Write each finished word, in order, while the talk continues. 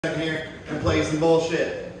here and play some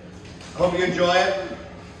bullshit. I hope you enjoy it.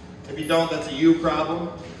 If you don't, that's a you problem.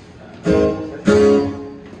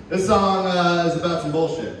 This song is about some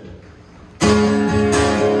bullshit.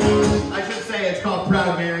 I should say it's called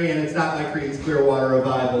Proud Mary, and it's not by Creedence Clearwater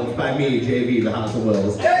Revival. It's by me, JV, the House of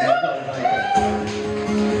Wills.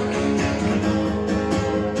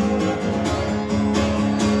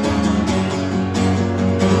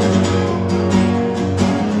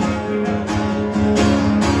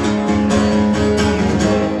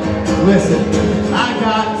 Listen, I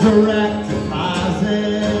got direct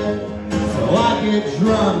deposit, so I get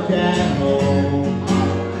drunk at home.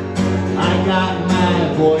 I got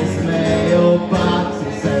my voicemail box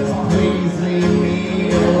that says, please leave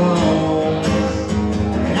me alone.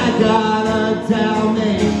 And I got a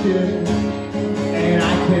Dalmatian, and I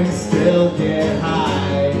can still get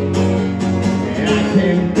high. And I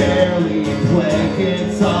can barely play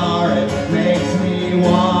guitar, it makes me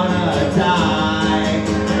wanna die.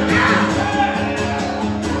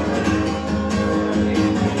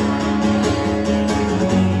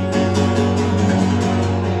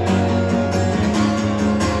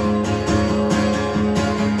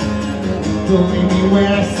 Believe me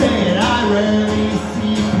when I say it, I rarely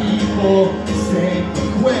see people take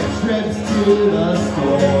quick trips to the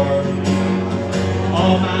store.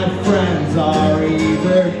 All my friends are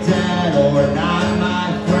either dead or not my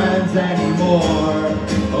friends anymore.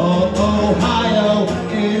 Oh, Ohio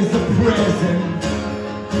is a prison,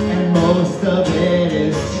 and most of it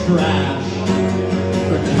is trash.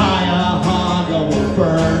 But Cuyahoga will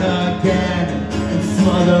burn again and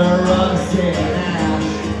smother us in ash.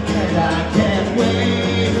 And I can't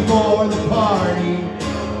wait for the party.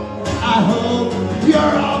 I hope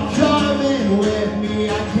you're all coming with me.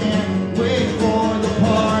 I can't wait for the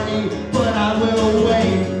party, but I will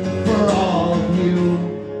wait for all of you.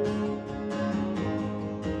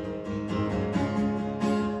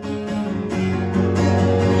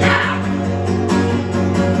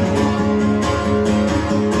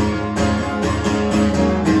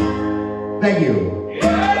 Thank you.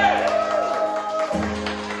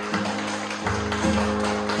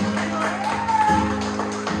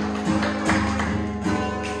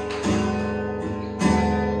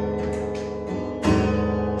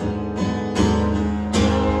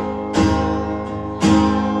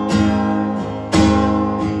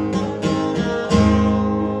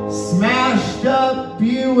 Smashed up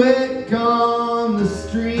Buick on the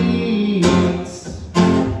streets,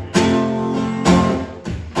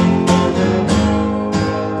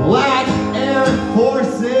 black Air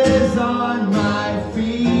Forces on my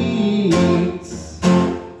feet.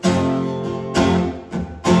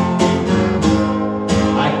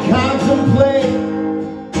 I contemplate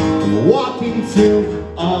walking to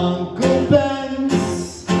Uncle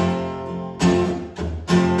Ben's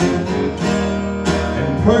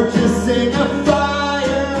and purchasing a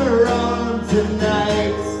firearm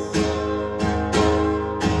tonight.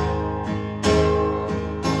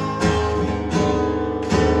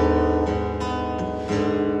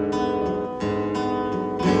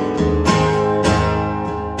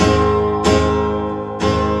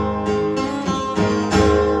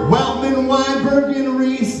 Wellman, Weinberg, and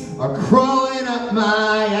Reese are crawling up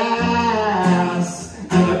my ass,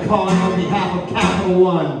 and they're calling on behalf of Capital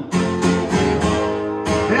One.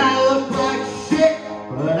 And I look like shit,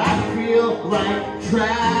 but I feel like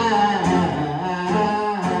trash.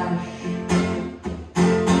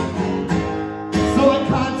 So I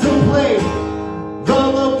contemplate the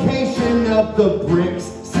location of the bricks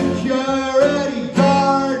security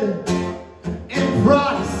guard in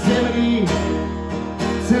proximity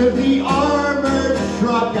to the armored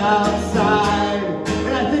truck outside.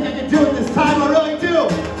 And I think I can do it this time, I really do.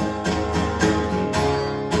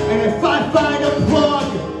 And if I find a plug,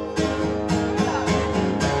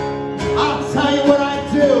 I'll tell you what I'd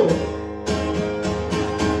do.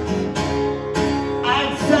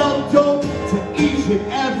 I'd sell dope to each and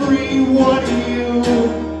every one of you,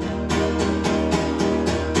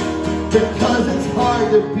 because it's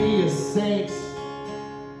hard to be a saint.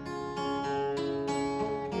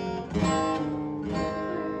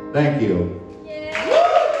 Thank you.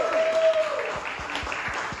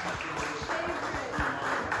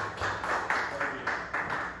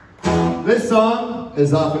 This song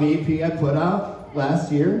is off an EP I put out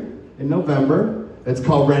last year in November. It's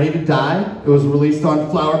called Ready to Die. It was released on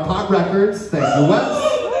Flowerpot Records. Thank you, Wes.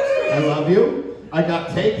 I love you. I got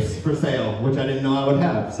tapes for sale, which I didn't know I would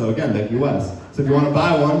have. So again, thank you, Wes. So if you want to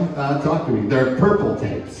buy one, talk to me. They're purple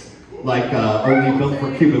tapes, like Only Built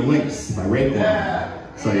for Cuban Links by Raekwon.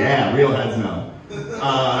 So yeah, real heads know.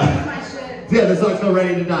 Yeah, this song's called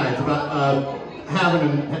Ready to Die. It's about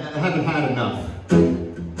haven't had enough.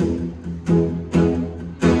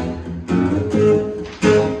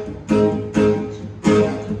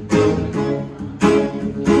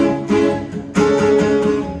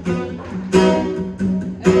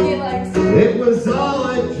 It was all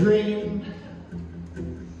a dream.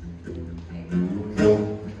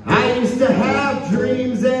 I used to have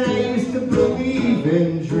dreams and I used to believe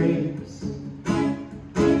in dreams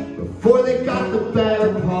before they got the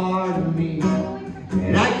better part of me.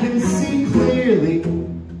 And I can see clearly,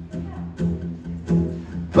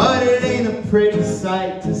 but it ain't a pretty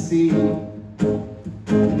sight to see.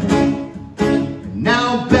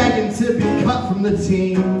 Now I'm begging to be cut from the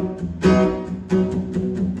team.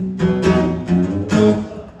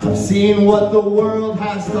 I've seen what the world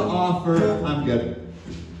has to offer. I'm good.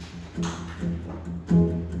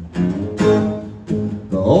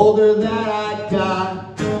 The older that I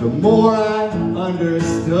got, the more I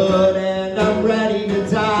understood, and I'm ready to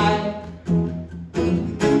die.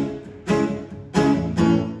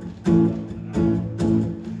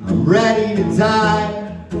 I'm ready to die.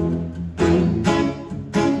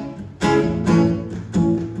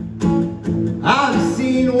 I've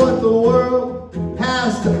seen what the world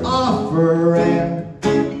has to offer, and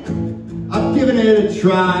I've given it a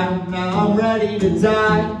try. Now I'm ready to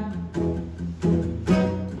die.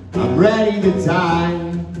 I'm ready to die.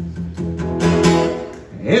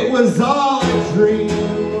 It was all a dream,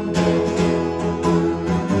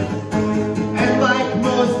 and like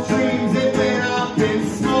most dreams it went up in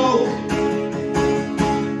smoke.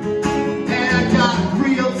 And I got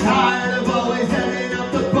real tired of always ending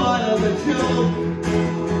up the butt of a joke.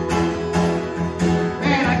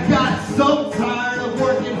 And I got so tired of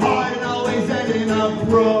working hard and always ending up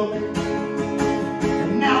broke.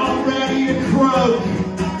 And now I'm ready to croak.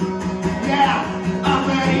 Yeah, I'm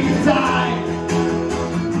ready to die.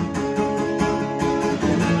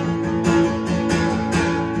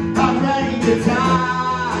 I'm ready to die.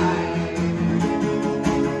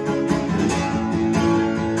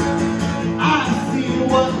 I've seen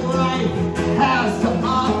what life has to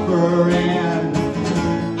offer, and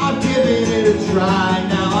I'm giving it a try.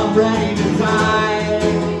 Now I'm ready to die.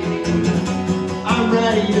 I'm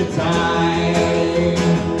ready to die.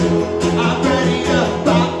 I'm ready to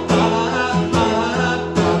die.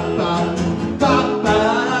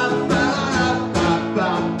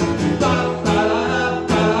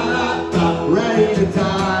 Ready to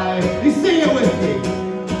die. You sing it with me.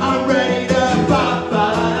 I'm ready to ba ba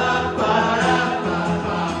ba ba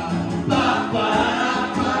ba ba ba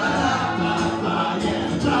ba yeah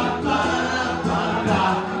ba ba ba ba.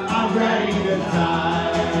 I'm ready to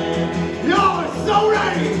die. Y'all are so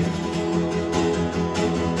ready.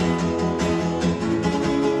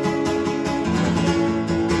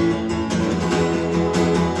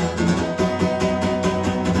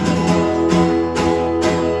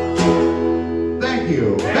 Thank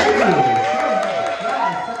you.